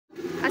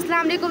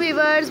Assalamu alaikum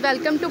viewers,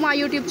 welcome to my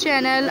YouTube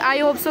channel. I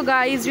hope so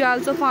guys you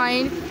also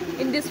fine.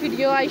 In this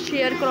video I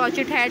share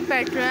crochet hat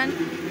pattern,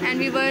 and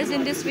viewers,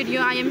 in this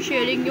video I am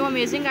sharing new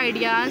amazing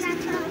ideas.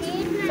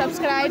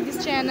 Subscribe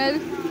this channel.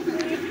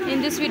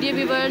 In this video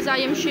viewers I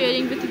am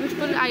sharing with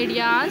beautiful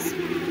ideas.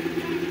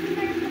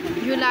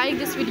 You like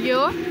this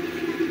video,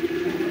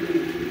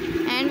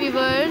 and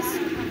viewers,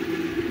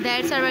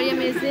 that's are very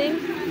amazing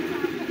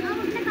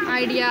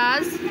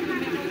ideas.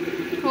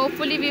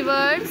 Hopefully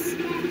viewers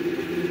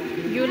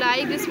you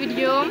like this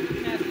video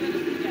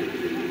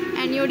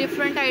and new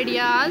different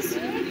ideas.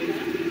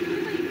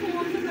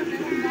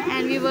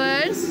 And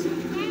viewers,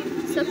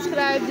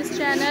 subscribe this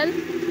channel,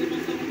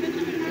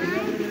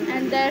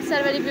 and that's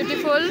are very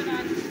beautiful.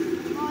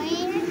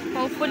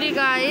 Hopefully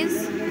guys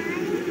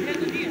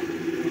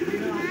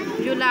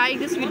you like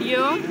this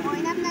video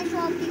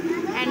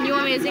and new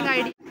amazing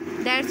ideas.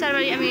 That's are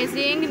very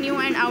amazing new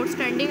and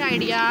outstanding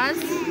ideas.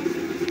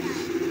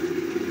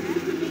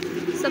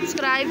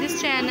 Subscribe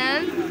this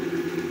channel,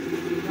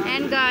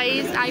 and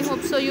guys I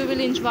hope so you will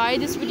enjoy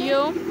this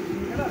video.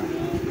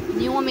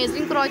 New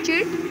amazing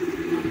crochet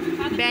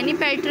bunny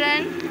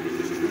pattern,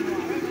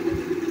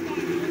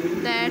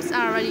 that's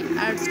our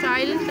art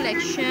style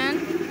collection.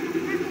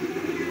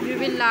 You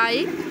will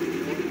like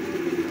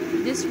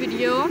this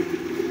video.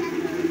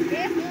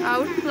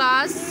 Out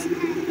class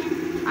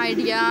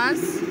ideas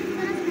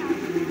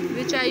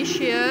which I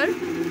share.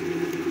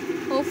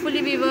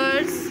 Hopefully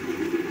viewers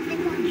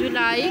you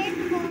like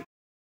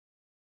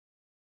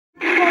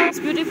these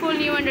beautiful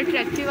new and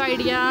attractive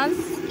ideas.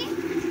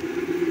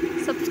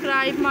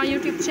 Subscribe my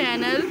YouTube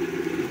channel.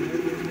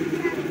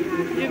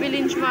 You will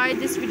enjoy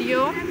this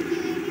video.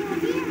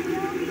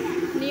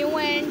 New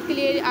and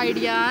clear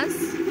ideas,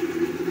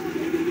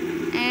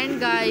 and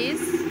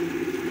guys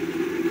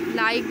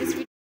like this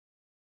video.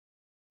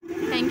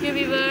 Thank you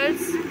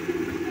viewers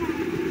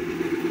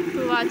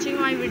for watching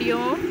my video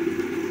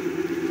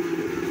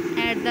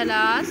at the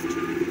last.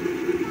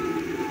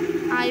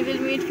 I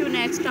will meet you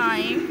next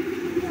time.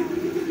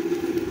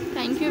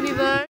 Thank you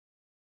viewers.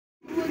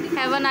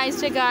 Have a nice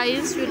day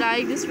guys. You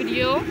like this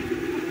video.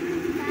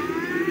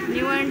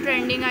 New and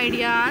trending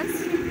ideas,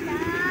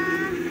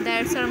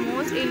 that's our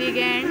most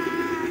elegant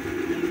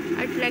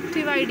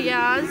attractive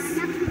ideas.